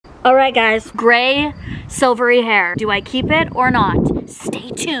All right, guys, gray, silvery hair. Do I keep it or not? Stay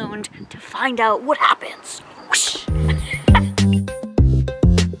tuned to find out what happens. Whoosh.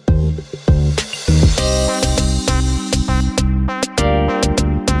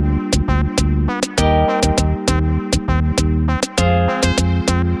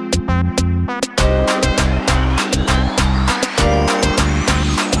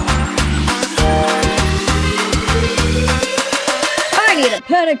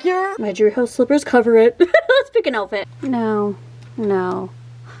 Pedicure. My Drew House slippers cover it. Let's pick an outfit. No.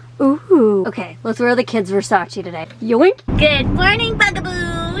 Ooh. Okay, let's wear the kids' Versace today. Yoink. Good morning,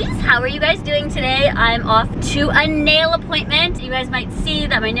 bugaboos. How are you guys doing today? I'm off to a nail appointment. You guys might see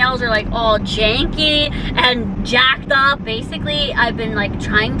that my nails are like all janky and jacked up. Basically, I've been like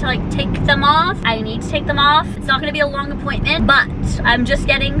trying to like take them off. I need to take them off. It's not gonna be a long appointment, but I'm just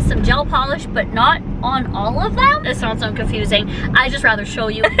getting some gel polish, but not on all of them. This sounds so confusing. I just rather show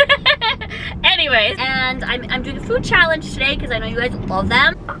you. Anyways, and I'm doing a food challenge today because I know you guys love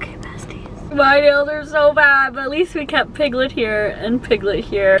them. Okay, besties. My nails are so bad, but at least we kept Piglet here and Piglet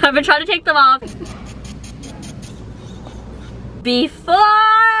here. I've been trying to take them off. Before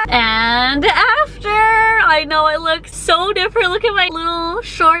and after. I know I look so different. Look at my little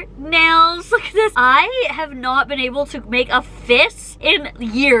short nails. Look at this. I have not been able to make a fist in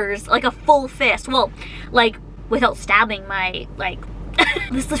years, like a full fist. Well, like without stabbing my like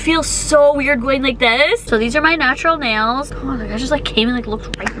this feels so weird going like this. So these are my natural nails. Oh, the guy just like came and like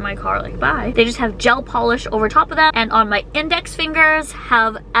looked right in my car, like bye. They just have gel polish over top of them, and on my index fingers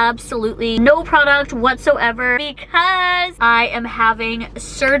have absolutely no product whatsoever because I am having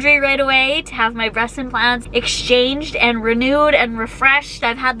surgery right away to have my breast implants exchanged and renewed and refreshed.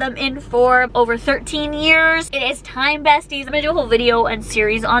 I've had them in for over 13 years. It is time, besties. I'm gonna do a whole video and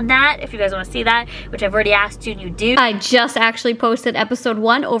series on that if you guys want to see that, which I've already asked you and you do. I just actually posted episode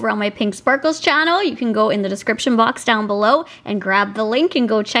 1 over on my PiinkSparkles channel. You can go in the description box down below and grab the link and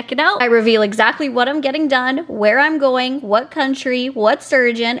go check it out. I reveal exactly what I'm getting done, where I'm going, what country, what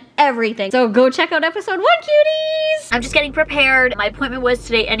surgeon, everything. So go check out episode 1, cuties! I'm just getting prepared. My appointment was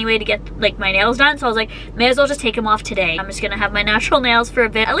today anyway to get like my nails done, so I was like, may as well just take them off today. I'm just gonna have my natural nails for a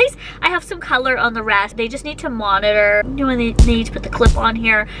bit. At least I have some color on the rest. They just need to monitor. You know, they need to put the clip on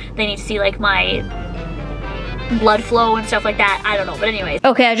here. They need to see like my blood flow and stuff like that. I don't know, but anyways.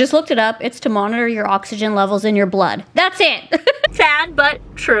 Okay, I just looked it up. It's to monitor your oxygen levels in your blood. That's it. Sad, but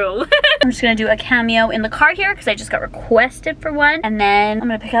true. I'm just gonna do a cameo in the car here because I just got requested for one. And then I'm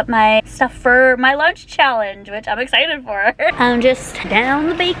gonna pick up my stuff for my lunch challenge, which I'm excited for. I'm just down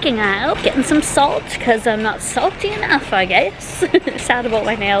the baking aisle, getting some salt because I'm not salty enough, I guess. Sad about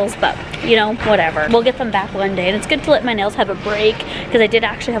my nails, but you know, whatever. We'll get them back one day. And it's good to let my nails have a break because I did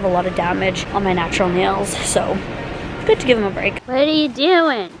actually have a lot of damage on my natural nails. So good to give them a break. What are you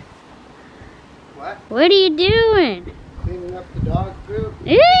doing? What? What are you doing? Cleaning up the dog poop.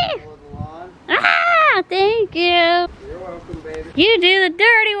 Yeah. Mowing the lawn. Ah, thank you. You're welcome, baby. You do the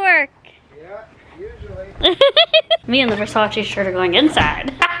dirty work. Yeah, usually. Me and the Versace shirt are going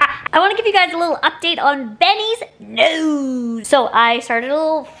inside. I want to give you guys a little update on Benny's nose. So I started a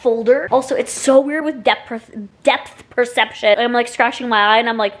little folder. Also, it's so weird with depth perception. I'm like scratching my eye and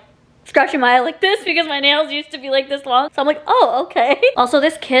I'm like scratching my eye like this because my nails used to be like this long. So I'm like, oh, okay. Also,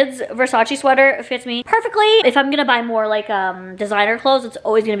 this kid's Versace sweater fits me perfectly. If I'm gonna buy more like designer clothes, it's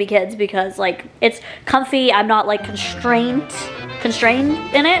always gonna be kids because like it's comfy. I'm not like constrained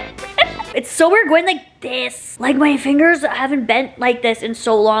in it. It's so weird going like this. Like my fingers haven't bent like this in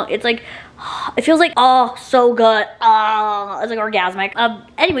so long. It's like, it feels like, oh, so good. Oh, it's like orgasmic.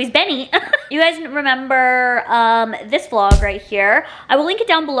 Anyways, Benny, you guys remember this vlog right here. I will link it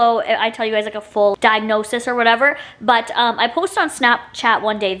down below. I tell you guys like a full diagnosis or whatever. But I posted on Snapchat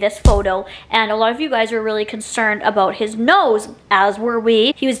one day this photo, and a lot of you guys were really concerned about his nose, as were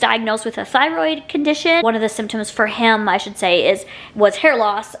we. He was diagnosed with a thyroid condition. One of the symptoms for him, I should say, was hair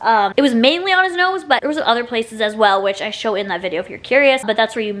loss. It was mainly on his nose, but there was other places as well, which I show in that video if you're curious. But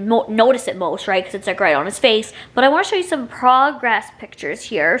that's where you notice it most, right? Because it's like right on his face. But I want to show you some progress pictures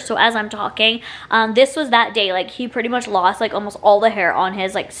here. So as I'm talking, this was that day. Like he pretty much lost like almost all the hair on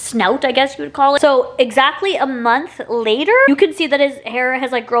his like snout, I guess you would call it. So exactly a month later, you can see that his hair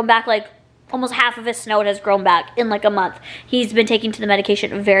has like grown back like almost half of his snout has grown back in like a month. He's been taking to the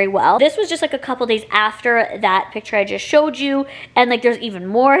medication very well. This was just like a couple days after that picture I just showed you, and like there's even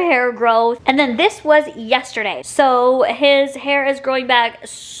more hair growth. And then this was yesterday. So his hair is growing back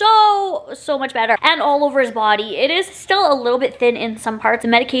so much better, and all over his body. It is still a little bit thin in some parts. The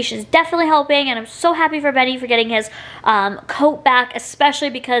medication is definitely helping, and I'm so happy for Benny for getting his coat back, especially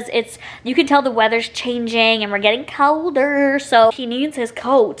because you can tell the weather's changing and we're getting colder, so he needs his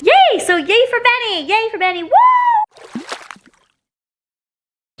coat. Yay! So yay for Benny! Yay for Benny! Woo!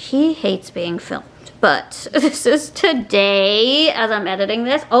 He hates being filmed, but this is today as I'm editing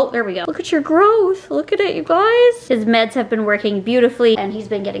this. Oh, there we go. Look at your growth. Look at it, you guys. His meds have been working beautifully, and he's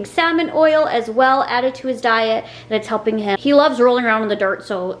been getting salmon oil as well added to his diet, and it's helping him. He loves rolling around in the dirt,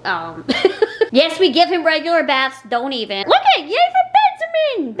 so yes, we give him regular baths. Don't even. Look at it. Yay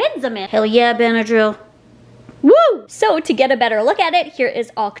for Benjamin. Benjamin. Hell yeah, Benadryl. Woo! So to get a better look at it, here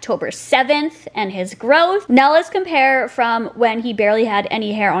is October 7th and his growth. Now let's compare from when he barely had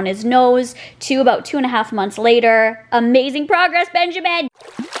any hair on his nose to about 2.5 months later. Amazing progress, Benjamin!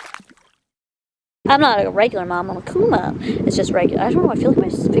 I'm not a regular mom, I'm a cool mom. It's just regular. I don't know, I feel like my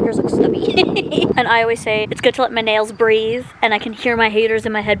fingers look stubby. And I always say, it's good to let my nails breathe, and I can hear my haters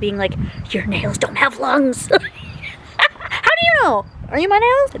in my head being like, your nails don't have lungs. How do you know? Are you my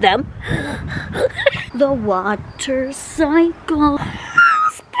nails? Them. The water cycle.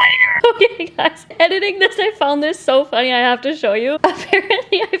 Spider. Okay guys, editing this, I found this so funny, I have to show you.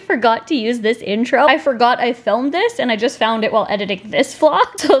 Apparently I forgot to use this intro. I forgot I filmed this, and I just found it while editing this vlog.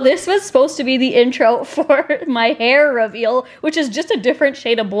 So this was supposed to be the intro for my hair reveal, which is just a different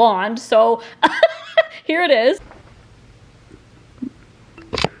shade of blonde. So here it is.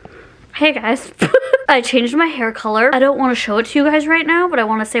 Hey guys, I changed my hair color. I don't want to show it to you guys right now, but I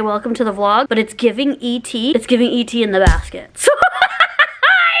want to say welcome to the vlog. But it's giving E.T. It's giving E.T. in the basket. So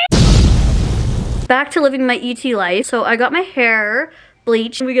back to living my E.T. life. So I got my hair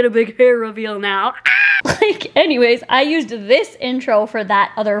bleached. We get a big hair reveal now. Like, anyways, I used this intro for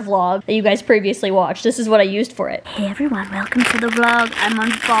that other vlog that you guys previously watched. This is what I used for it. Hey everyone, welcome to the vlog. I'm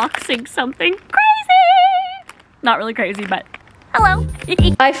unboxing something crazy. Not really crazy, but hello.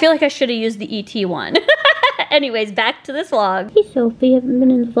 I feel like I should have used the ET one. Anyways, back to this vlog. Hey Sophie, haven't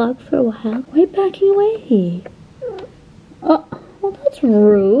been in the vlog for a while. Why are you backing away? Oh, well that's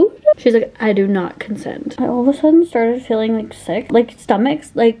rude. She's like, I do not consent. I all of a sudden started feeling like sick. Like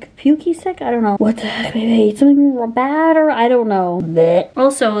stomachs, like pukey sick. I don't know. What the heck? Maybe I ate something bad, or I don't know. Blech.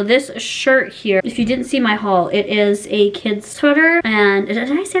 Also, this shirt here, if you didn't see my haul, it is a kid's sweater. And did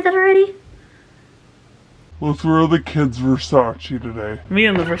I say that already? Let's wear the kids' Versace today. Me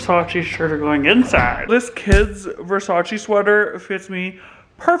and the Versace shirt are going inside. This kid's Versace sweater fits me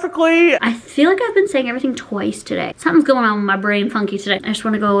perfectly. I feel like I've been saying everything twice today. Something's going on with my brain funky today. I just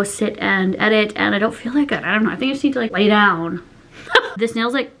want to go sit and edit, and I don't feel like it. I don't know. I think I just need to like lay down. This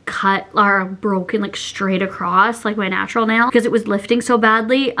nail's like cut or broken like straight across, like my natural nail, because it was lifting so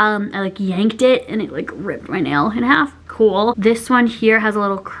badly. I like yanked it and it like ripped my nail in half. Cool. This one here has a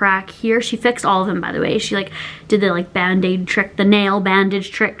little crack here. She fixed all of them, by the way. She like did the like band-aid trick, the nail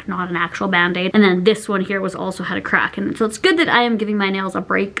bandage trick, not an actual band-aid. And then this one here was also had a crack in it. So it's good that I am giving my nails a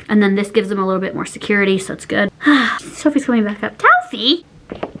break. And then this gives them a little bit more security, so it's good. Sophie's coming back up. Sophie!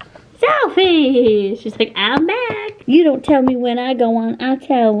 Sophie! She's like, I'm back. You don't tell me when I go on. I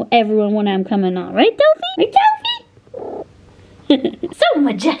tell everyone when I'm coming on. Right, Sophie? Right, Sophie? So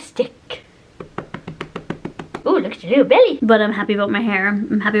majestic. Oh, look at your little belly. But I'm happy about my hair.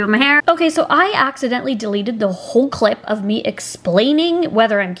 I'm happy about my hair. Okay, so I accidentally deleted the whole clip of me explaining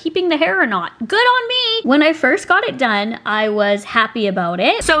whether I'm keeping the hair or not. Good on me. When I first got it done, I was happy about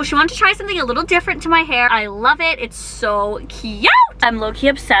it. So she wanted to try something a little different to my hair. I love it. It's so cute. I'm low-key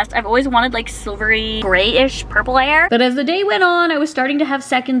obsessed. I've always wanted like silvery grayish purple hair. But as the day went on, I was starting to have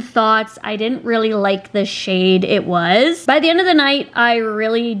second thoughts. I didn't really like the shade it was. By the end of the night, I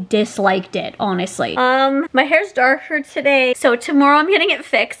really disliked it, honestly. My hair's darker today, so tomorrow I'm getting it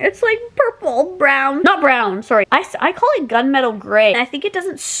fixed. It's like purple, brown. Not brown, sorry. I call it gunmetal gray. I think it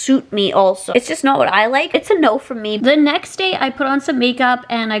doesn't suit me also. It's just not what I like. It's a no from me. The next day, I put on some makeup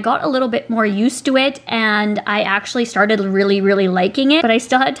and I got a little bit more used to it, and I actually started really liking it, but I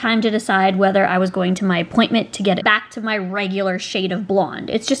still had time to decide whether I was going to my appointment to get it back to my regular shade of blonde.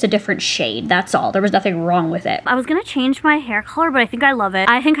 It's just a different shade, that's all. There was nothing wrong with it. I was gonna change my hair color, but I think I love it.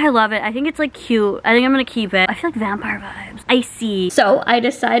 I think I love it. I think it's like cute. I think I'm gonna keep it. I feel like vampire vibes. Icy. So I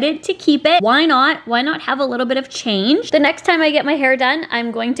decided to keep it. Why not? Why not have a little bit of change? The next time I get my hair done,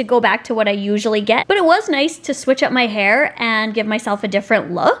 I'm going to go back to what I usually get. But it was nice to switch up my hair and give myself a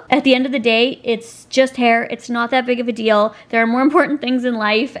different look. At the end of the day, it's just hair. It's not that big of a deal. There are more important important things in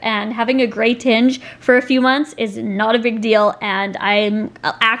life, and having a gray tinge for a few months is not a big deal, and I'm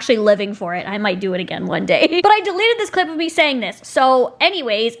actually living for it. I might do it again one day. But I deleted this clip of me saying this. So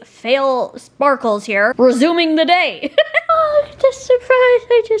anyways, fail Sparkles here, resuming the day. Oh, look at this surprise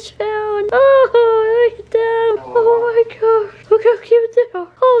I just found. Oh, look at them. Oh my gosh, look how cute they are.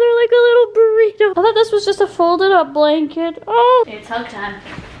 Oh, they're like a little burrito. I thought this was just a folded up blanket. Oh. Okay, it's hug time.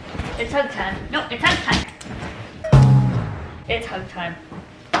 It's hug time. No, it's hug time. It's hug time.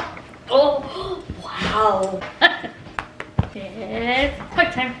 Oh, wow. It's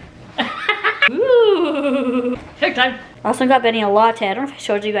hug time. Ooh, hug time. I also got Benny a latte. I don't know if I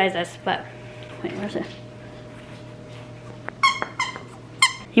showed you guys this, but wait, where's it?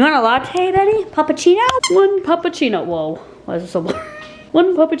 You want a latte, Benny? Puppuccino? One puppuccino. Whoa, why is it so blurry?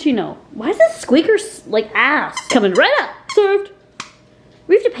 One puppuccino. Why is this squeaker like ass? Coming right up. Served.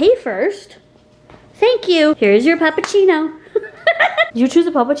 We have to pay first. Thank you. Here's your puppuccino. You choose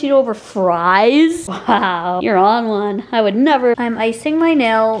a puppuccino over fries? Wow, you're on one. I would never. I'm icing my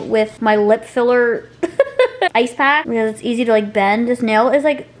nail with my lip filler ice pack because it's easy to like bend. This nail is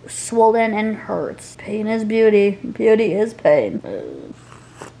like swollen and hurts. Pain is beauty. Beauty is pain.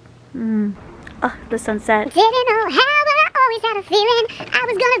 Oh, the sunset. Didn't know how, but I always had a feeling I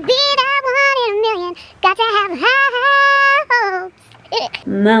was gonna be that one in a million. Got to have high hopes.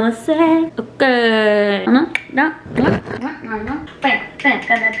 Mama said, okay.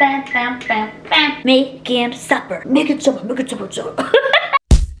 Making supper. Making supper. Making supper. Supper.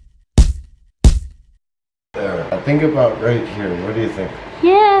 There. I think about right here. What do you think?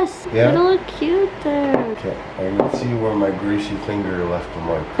 Yes. Yeah? It'll look cute there. Okay. I can see where my greasy finger left a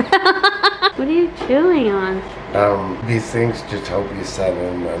mark. What are you chewing on? These things just help you set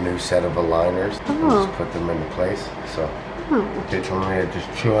in a new set of aligners and Oh. just put them into place. So Oh. they told me to just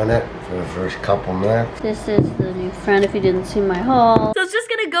chew on it for the first couple minutes. This is the new friend if you didn't see my haul. So it's just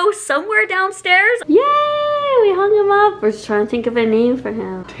gonna go somewhere downstairs. Yay! We hung him up. We're just trying to think of a name for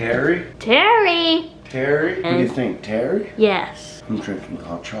him. Terry? Terry! Terry? What do you think, Terry? Yes. I'm drinking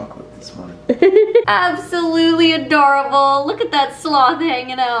hot chocolate this morning. Absolutely adorable. Look at that sloth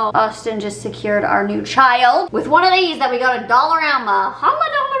hanging out. Austin just secured our new child with one of these that we got at Dollarama. Holla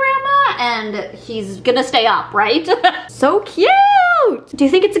Dollarama! And he's gonna stay up, right? So cute! Do you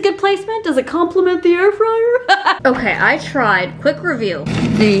think it's a good placement? Does it complement the air fryer? Okay, I tried. Quick review.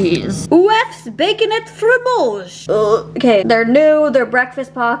 These. Wef's Baconette Fromage. Okay, they're new. They're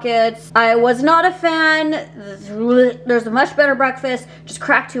breakfast pockets. I was not a fan. There's a much better breakfast. Just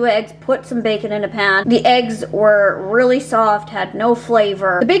crack 2 eggs, put some bacon in a pan. The eggs were really soft, had no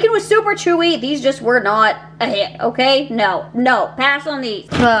flavor. The bacon was super chewy. These just were not a hit, okay? No, pass on these.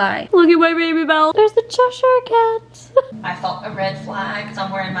 Bye. Look at my baby bell. There's the Cheshire Cat. I felt a red flag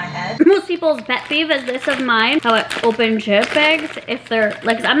somewhere in my head. Most people's pet peeve is this of mine, how I open chip bags if they're,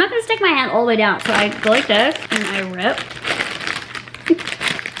 like, I'm not gonna stick my hand all the way down, so I go like this, and I rip.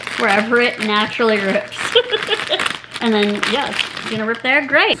 Wherever it naturally rips. And then, yes, you're gonna rip there,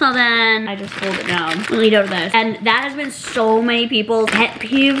 great. So then I just fold it down and lead over this. And that has been so many people's pet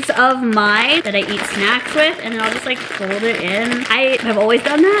peeves of mine that I eat snacks with, and then I'll just like fold it in. I have always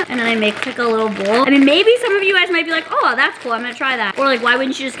done that, and then I make like a little bowl. I mean, maybe some of you guys might be like, oh, that's cool, I'm gonna try that. Or like, why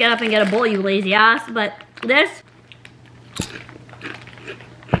wouldn't you just get up and get a bowl, you lazy ass? But this,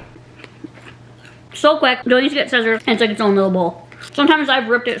 so quick, don't need to get scissors, and it's like its own little bowl. Sometimes I've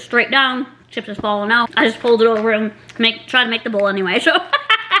ripped it straight down, chips is falling out. I just fold it over and try to make the bowl anyway, so.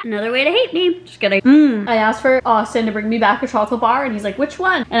 Another way to hate me. Just kidding. I asked for Austin to bring me back a chocolate bar, and he's like, which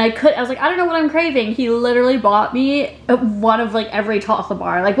one? And I was like, I don't know what I'm craving. He literally bought me one of like every chocolate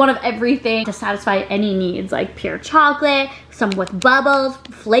bar, like one of everything to satisfy any needs, like pure chocolate, some with bubbles,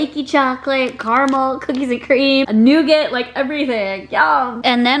 flaky chocolate, caramel, cookies and cream, a nougat, like everything. Yum.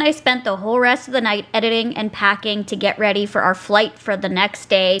 And then I spent the whole rest of the night editing and packing to get ready for our flight for the next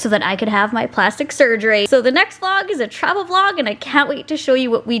day so that I could have my plastic surgery. So the next vlog is a travel vlog, and I can't wait to show you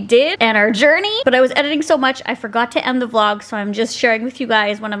what we did and our journey. But I was editing so much, I forgot to end the vlog, so I'm just sharing with you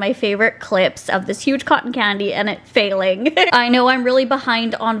guys one of my favorite clips of this huge cotton candy and it failing. I know I'm really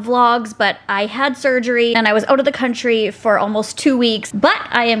behind on vlogs, but I had surgery and I was out of the country for almost 2 weeks, but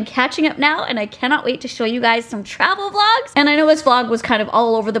I am catching up now, and I cannot wait to show you guys some travel vlogs. And I know this vlog was kind of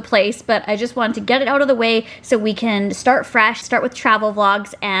all over the place, but I just wanted to get it out of the way so we can start fresh, start with travel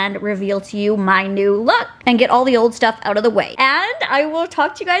vlogs, and reveal to you my new look and get all the old stuff out of the way. And I will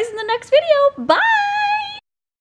talk to you guys in the next video. Bye!